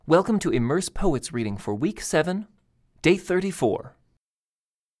Welcome to Immerse Poets reading for Week 7, Day 34.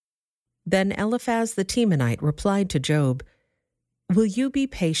 Then Eliphaz the Temanite replied to Job, "Will you be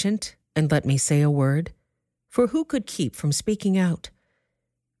patient and let me say a word? For who could keep from speaking out?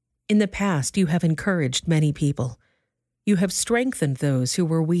 In the past you have encouraged many people. You have strengthened those who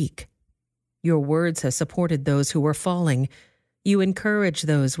were weak. Your words have supported those who were falling. You encourage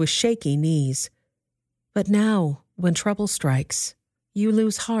those with shaky knees. But now, when trouble strikes, you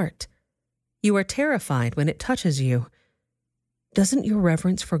lose heart. You are terrified when it touches you. Doesn't your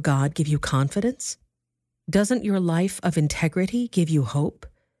reverence for God give you confidence? Doesn't your life of integrity give you hope?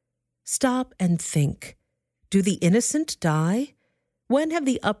 Stop and think. Do the innocent die? When have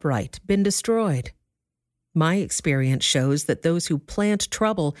the upright been destroyed? My experience shows that those who plant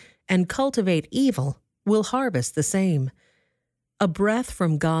trouble and cultivate evil will harvest the same. A breath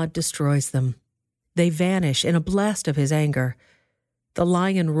from God destroys them. They vanish in a blast of his anger. The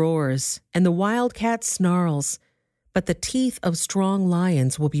lion roars, and the wildcat snarls, but the teeth of strong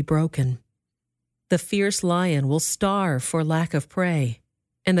lions will be broken. The fierce lion will starve for lack of prey,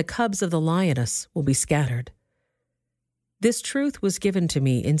 and the cubs of the lioness will be scattered. This truth was given to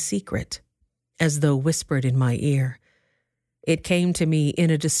me in secret, as though whispered in my ear. It came to me in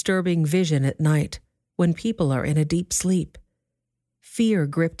a disturbing vision at night, when people are in a deep sleep. Fear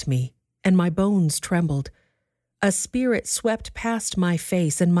gripped me, and my bones trembled. A spirit swept past my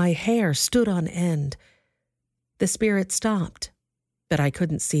face, and my hair stood on end. The spirit stopped, but I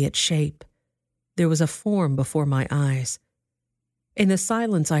couldn't see its shape. There was a form before my eyes. In the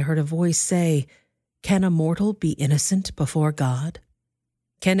silence I heard a voice say, "Can a mortal be innocent before God?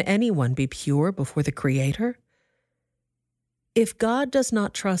 Can anyone be pure before the Creator? If God does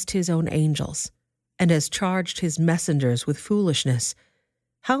not trust his own angels, and has charged his messengers with foolishness,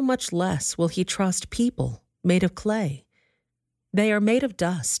 how much less will he trust people made of clay? They are made of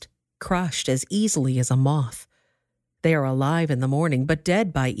dust, crushed as easily as a moth. They are alive in the morning, but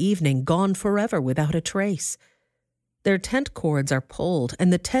dead by evening, gone forever without a trace. Their tent cords are pulled,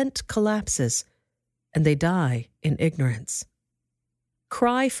 and the tent collapses, and they die in ignorance.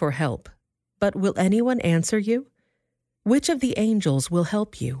 Cry for help, but will anyone answer you? Which of the angels will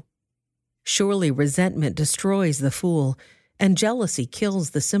help you? Surely resentment destroys the fool, and jealousy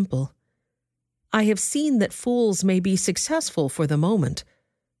kills the simple. I have seen that fools may be successful for the moment,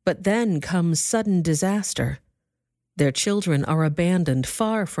 but then comes sudden disaster. Their children are abandoned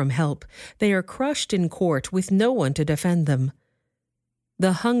far from help. They are crushed in court with no one to defend them.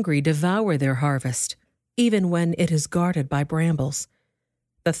 The hungry devour their harvest, even when it is guarded by brambles.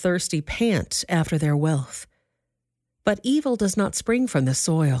 The thirsty pant after their wealth. But evil does not spring from the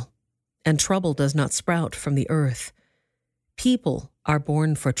soil, and trouble does not sprout from the earth. People are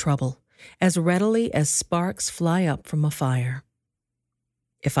born for trouble, as readily as sparks fly up from a fire.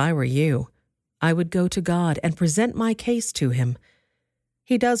 If I were you, I would go to God and present my case to him.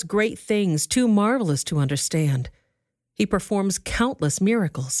 He does great things too marvelous to understand. He performs countless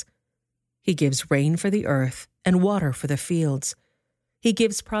miracles. He gives rain for the earth and water for the fields. He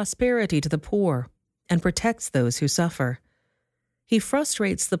gives prosperity to the poor and protects those who suffer. He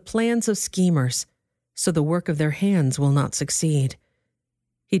frustrates the plans of schemers, so the work of their hands will not succeed.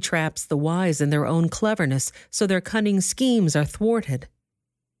 He traps the wise in their own cleverness, so their cunning schemes are thwarted.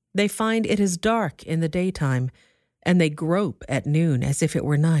 They find it is dark in the daytime, and they grope at noon as if it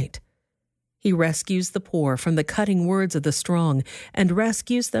were night. He rescues the poor from the cutting words of the strong, and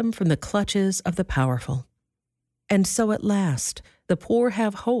rescues them from the clutches of the powerful. And so at last the poor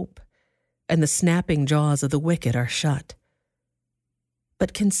have hope, and the snapping jaws of the wicked are shut.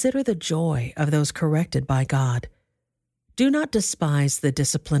 But consider the joy of those corrected by God. Do not despise the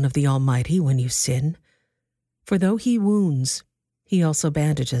discipline of the Almighty when you sin. For though he wounds, he also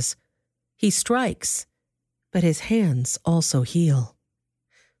bandages. He strikes, but his hands also heal.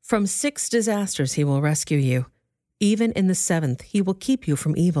 From 6 disasters he will rescue you. Even in the 7th he will keep you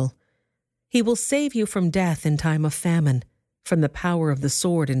from evil. He will save you from death in time of famine, from the power of the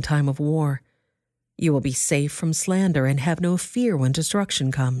sword in time of war. You will be safe from slander and have no fear when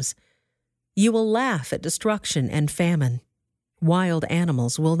destruction comes. You will laugh at destruction and famine. Wild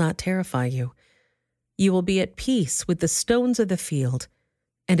animals will not terrify you. You will be at peace with the stones of the field,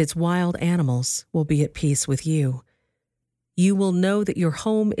 and its wild animals will be at peace with you. You will know that your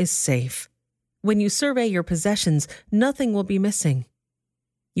home is safe. When you survey your possessions, nothing will be missing.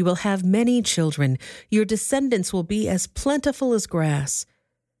 You will have many children. Your descendants will be as plentiful as grass.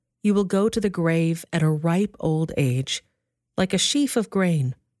 You will go to the grave at a ripe old age, like a sheaf of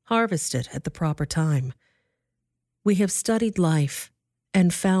grain harvested at the proper time. We have studied life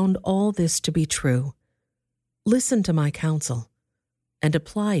and found all this to be true. Listen to my counsel. and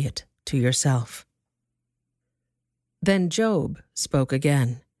apply it to yourself." Then Job spoke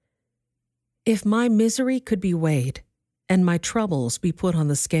again. "If my misery could be weighed, and my troubles be put on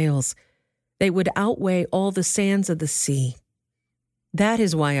the scales, they would outweigh all the sands of the sea. That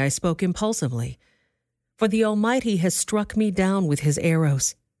is why I spoke impulsively. For the Almighty has struck me down with his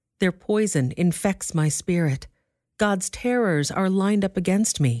arrows. Their poison infects my spirit. God's terrors are lined up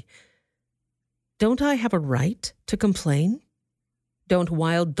against me. Don't I have a right to complain? Don't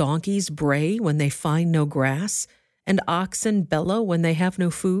wild donkeys bray when they find no grass, and oxen bellow when they have no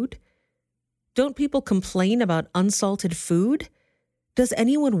food? Don't people complain about unsalted food? Does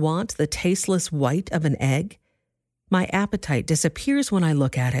anyone want the tasteless white of an egg? My appetite disappears when I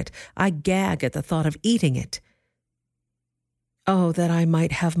look at it. I gag at the thought of eating it. Oh, that I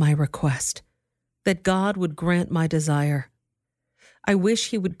might have my request, that God would grant my desire. I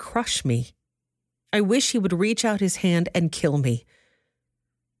wish he would crush me. I wish he would reach out his hand and kill me.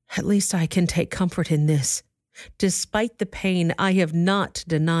 At least I can take comfort in this. Despite the pain, I have not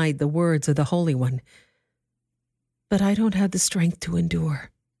denied the words of the Holy One. But I don't have the strength to endure.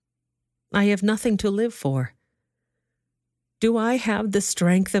 I have nothing to live for. Do I have the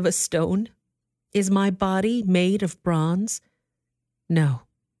strength of a stone? Is my body made of bronze? No,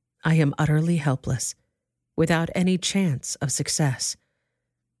 I am utterly helpless, without any chance of success.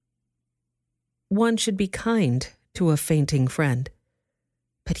 One should be kind to a fainting friend,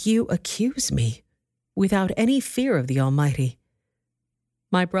 but you accuse me without any fear of the Almighty.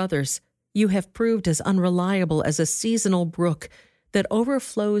 My brothers, you have proved as unreliable as a seasonal brook that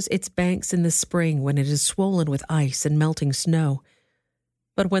overflows its banks in the spring when it is swollen with ice and melting snow.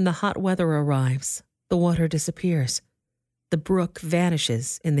 But when the hot weather arrives, the water disappears. The brook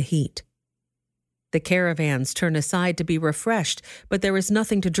vanishes in the heat. The caravans turn aside to be refreshed, but there is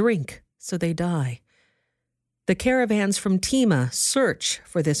nothing to drink, so they die. The caravans from Tema search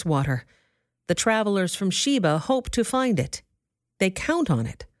for this water. The travelers from Sheba hope to find it. They count on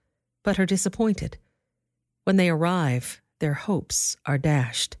it, but are disappointed. When they arrive, their hopes are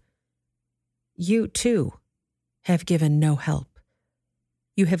dashed. You, too, have given no help.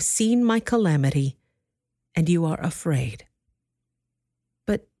 You have seen my calamity, and you are afraid.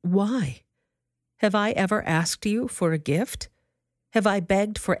 But why? Have I ever asked you for a gift? Have I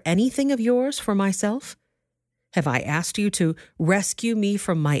begged for anything of yours for myself? Have I asked you to rescue me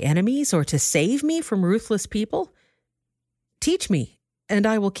from my enemies or to save me from ruthless people? Teach me, and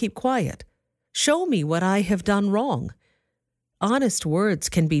I will keep quiet. Show me what I have done wrong. Honest words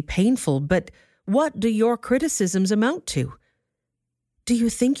can be painful, but what do your criticisms amount to? Do you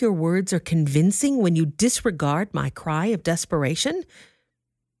think your words are convincing when you disregard my cry of desperation?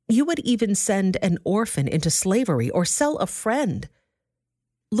 You would even send an orphan into slavery or sell a friend.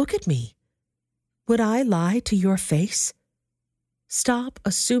 Look at me. Would I lie to your face? Stop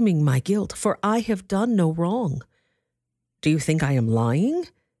assuming my guilt, for I have done no wrong. Do you think I am lying?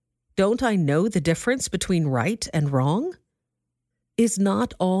 Don't I know the difference between right and wrong? Is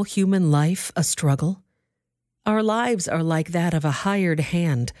not all human life a struggle? Our lives are like that of a hired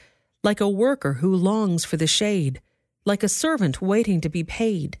hand, like a worker who longs for the shade, like a servant waiting to be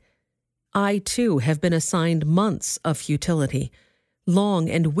paid. I, too, have been assigned months of futility, long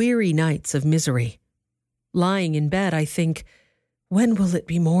and weary nights of misery. Lying in bed, I think, when will it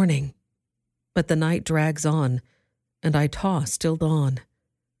be morning? But the night drags on, and I toss till dawn.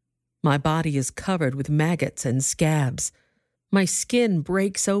 My body is covered with maggots and scabs. My skin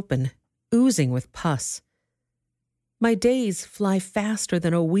breaks open, oozing with pus. My days fly faster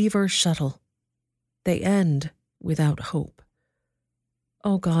than a weaver's shuttle. They end without hope.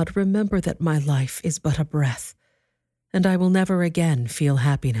 O God, remember that my life is but a breath, and I will never again feel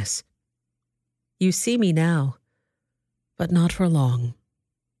happiness. You see me now, but not for long.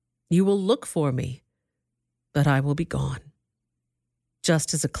 You will look for me, but I will be gone.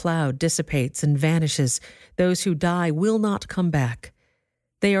 Just as a cloud dissipates and vanishes, those who die will not come back.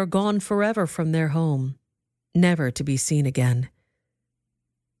 They are gone forever from their home, never to be seen again.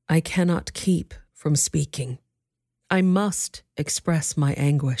 I cannot keep from speaking. I must express my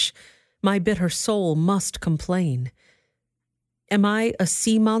anguish. My bitter soul must complain. Am I a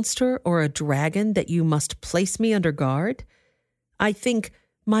sea monster or a dragon that you must place me under guard? I think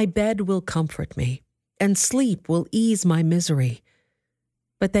my bed will comfort me, and sleep will ease my misery.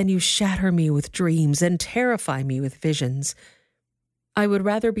 But then you shatter me with dreams and terrify me with visions. I would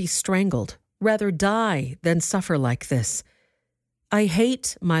rather be strangled, rather die than suffer like this. I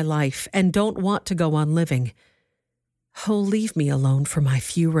hate my life and don't want to go on living. Oh, leave me alone for my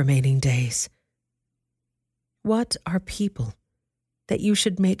few remaining days. What are people that you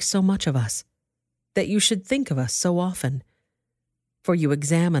should make so much of us, that you should think of us so often? for you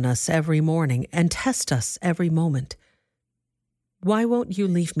examine us every morning and test us every moment. Why won't you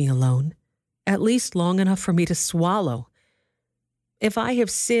leave me alone, at least long enough for me to swallow? If I have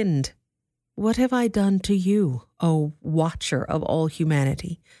sinned, what have I done to you, O watcher of all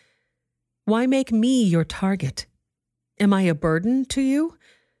humanity? Why make me your target? Am I a burden to you?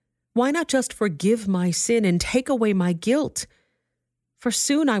 Why not just forgive my sin and take away my guilt? For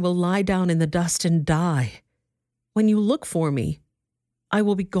soon I will lie down in the dust and die. When you look for me, I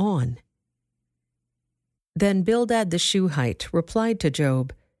will be gone." Then Bildad the Shuhite replied to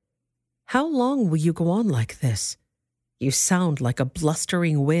Job, "How long will you go on like this? You sound like a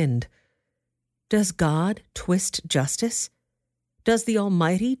blustering wind. Does God twist justice? Does the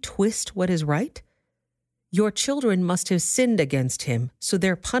Almighty twist what is right? Your children must have sinned against him, so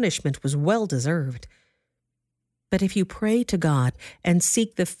their punishment was well deserved. But if you pray to God and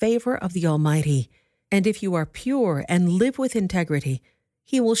seek the favor of the Almighty, and if you are pure and live with integrity,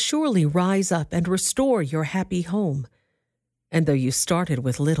 He will surely rise up and restore your happy home. And though you started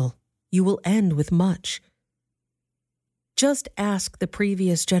with little, you will end with much. Just ask the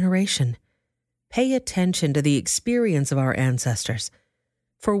previous generation. Pay attention to the experience of our ancestors.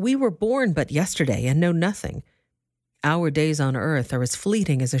 For we were born but yesterday and know nothing. Our days on earth are as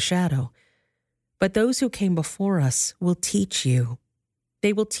fleeting as a shadow. But those who came before us will teach you.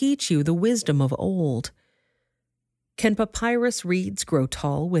 They will teach you the wisdom of old. Can papyrus reeds grow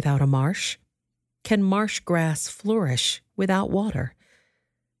tall without a marsh? Can marsh grass flourish without water?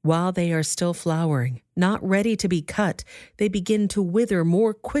 While they are still flowering, not ready to be cut, they begin to wither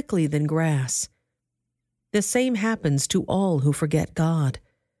more quickly than grass. The same happens to all who forget God.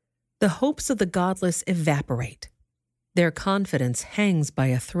 The hopes of the godless evaporate. Their confidence hangs by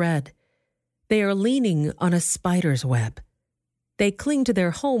a thread. They are leaning on a spider's web. They cling to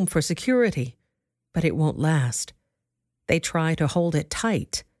their home for security, but it won't last. They try to hold it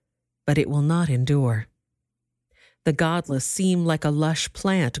tight, but it will not endure. The godless seem like a lush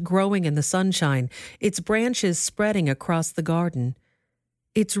plant growing in the sunshine, its branches spreading across the garden.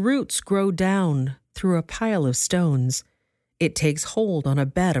 Its roots grow down through a pile of stones. It takes hold on a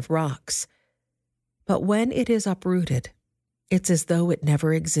bed of rocks. But when it is uprooted, it's as though it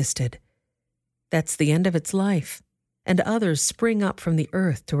never existed. That's the end of its life, and others spring up from the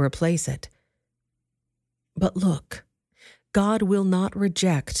earth to replace it. But look, God will not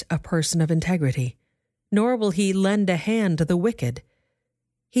reject a person of integrity, nor will He lend a hand to the wicked.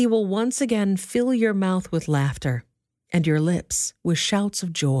 He will once again fill your mouth with laughter and your lips with shouts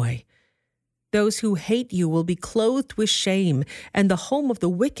of joy. Those who hate you will be clothed with shame, and the home of the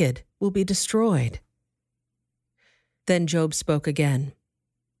wicked will be destroyed. Then Job spoke again.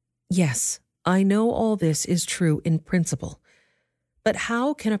 Yes, I know all this is true in principle. But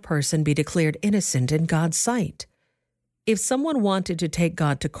how can a person be declared innocent in God's sight? If someone wanted to take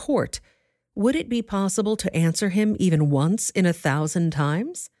God to court, would it be possible to answer him even once in 1,000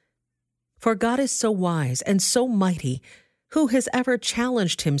 times? For God is so wise and so mighty, who has ever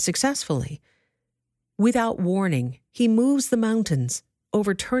challenged him successfully? Without warning, he moves the mountains,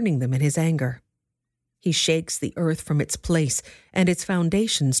 overturning them in his anger. He shakes the earth from its place, and its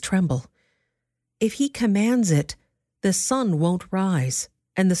foundations tremble. If he commands it, the sun won't rise,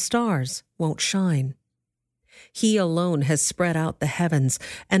 and the stars won't shine. He alone has spread out the heavens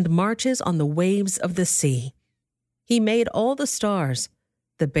and marches on the waves of the sea. He made all the stars,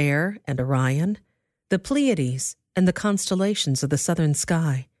 the Bear and Orion, the Pleiades, and the constellations of the southern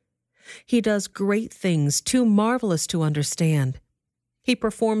sky. He does great things too marvelous to understand. He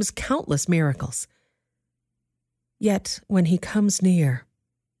performs countless miracles. Yet when he comes near,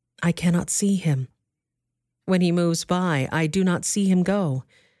 I cannot see him. When he moves by, I do not see him go.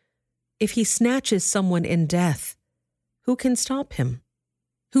 If he snatches someone in death, who can stop him?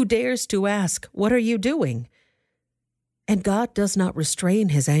 Who dares to ask, "What are you doing?" And God does not restrain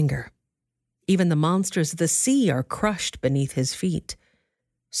his anger. Even the monsters of the sea are crushed beneath his feet.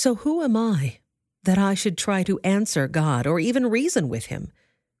 So who am I that I should try to answer God or even reason with him?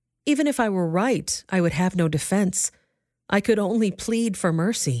 Even if I were right, I would have no defense. I could only plead for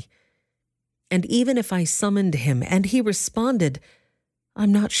mercy. And even if I summoned him and he responded,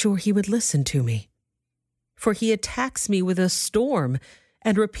 I'm not sure he would listen to me. For he attacks me with a storm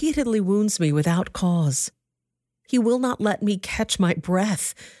and repeatedly wounds me without cause. He will not let me catch my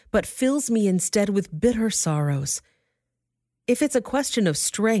breath, but fills me instead with bitter sorrows. If it's a question of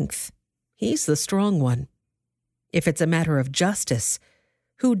strength, he's the strong one. If it's a matter of justice,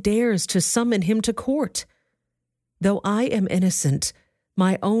 who dares to summon him to court? Though I am innocent,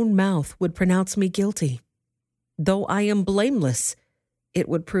 my own mouth would pronounce me guilty. Though I am blameless, it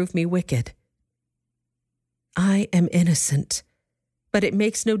would prove me wicked. I am innocent, But it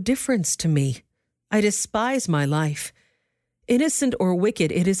makes no difference to me. I despise my life. Innocent or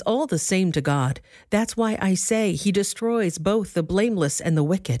wicked, it is all the same to God. That's why I say he destroys both the blameless and the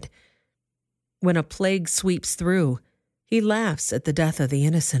wicked. When a plague sweeps through, he laughs at the death of the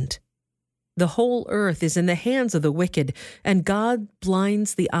innocent. The whole earth is in the hands of the wicked, and God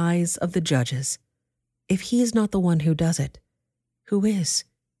blinds the eyes of the judges. If he is not the one who does it, who is?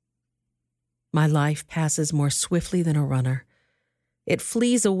 My life passes more swiftly than a runner. It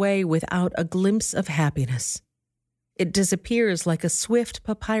flees away without a glimpse of happiness. It disappears like a swift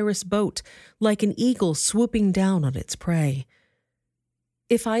papyrus boat, like an eagle swooping down on its prey.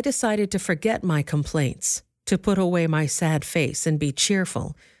 If I decided to forget my complaints, to put away my sad face and be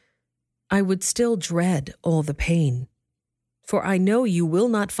cheerful, I would still dread all the pain. For I know you will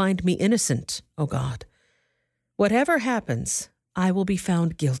not find me innocent, O God. Whatever happens, I will be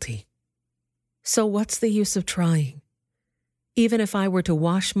found guilty. So what's the use of trying? Even if I were to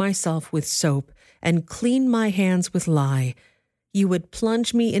wash myself with soap and clean my hands with lye, you would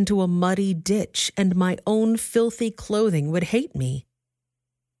plunge me into a muddy ditch, and my own filthy clothing would hate me.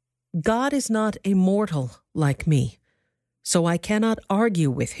 God is not a mortal like me, so I cannot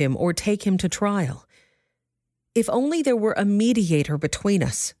argue with him or take him to trial. If only there were a mediator between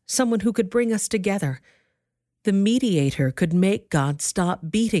us, someone who could bring us together. The mediator could make God stop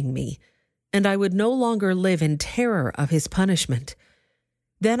beating me, and I would no longer live in terror of his punishment.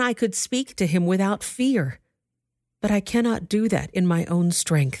 Then I could speak to him without fear. But I cannot do that in my own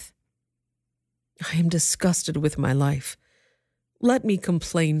strength. I am disgusted with my life. Let me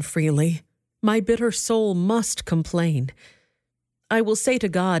complain freely. My bitter soul must complain. I will say to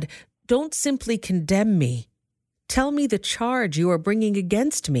God, don't simply condemn me. Tell me the charge you are bringing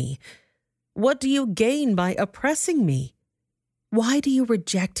against me. What do you gain by oppressing me? Why do you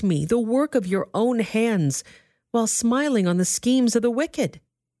reject me, the work of your own hands, while smiling on the schemes of the wicked?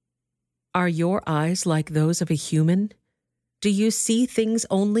 Are your eyes like those of a human? Do you see things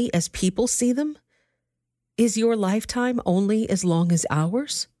only as people see them? Is your lifetime only as long as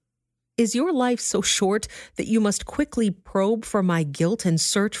ours? Is your life so short that you must quickly probe for my guilt and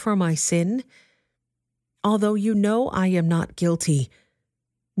search for my sin? Although you know I am not guilty,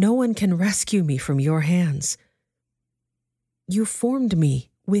 no one can rescue me from your hands. You formed me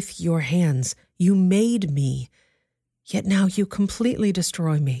with your hands. You made me. Yet now you completely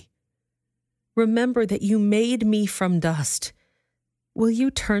destroy me. Remember that you made me from dust. Will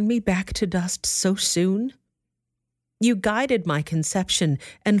you turn me back to dust so soon? You guided my conception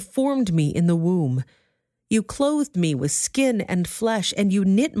and formed me in the womb. You clothed me with skin and flesh, and you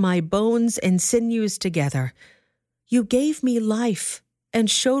knit my bones and sinews together. You gave me life and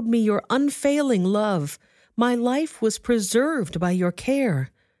showed me your unfailing love. My life was preserved by your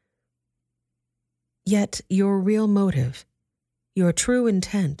care. Yet your real motive, your true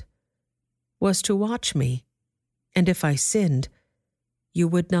intent, was to watch me, and if I sinned, you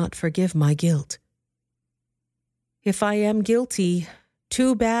would not forgive my guilt. If I am guilty,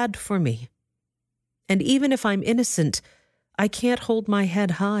 too bad for me. And even if I'm innocent, I can't hold my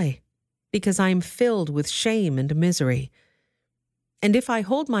head high, because I am filled with shame and misery. And if I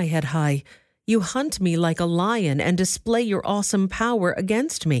hold my head high, you hunt me like a lion and display your awesome power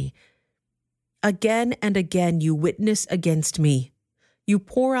against me. Again and again you witness against me. You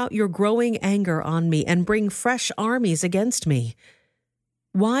pour out your growing anger on me and bring fresh armies against me.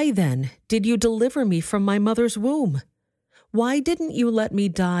 Why, then, did you deliver me from my mother's womb? Why didn't you let me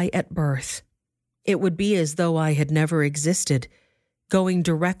die at birth? It would be as though I had never existed, going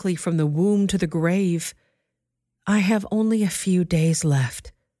directly from the womb to the grave. I have only a few days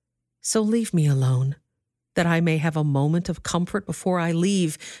left, so leave me alone, that I may have a moment of comfort before I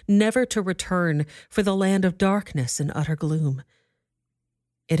leave, never to return, for the land of darkness and utter gloom.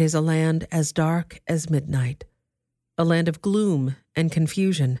 It is a land as dark as midnight, a land of gloom and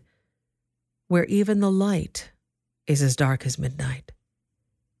confusion, where even the light is as dark as midnight.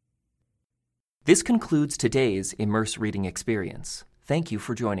 This concludes today's Immerse Reading Experience. Thank you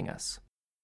for joining us.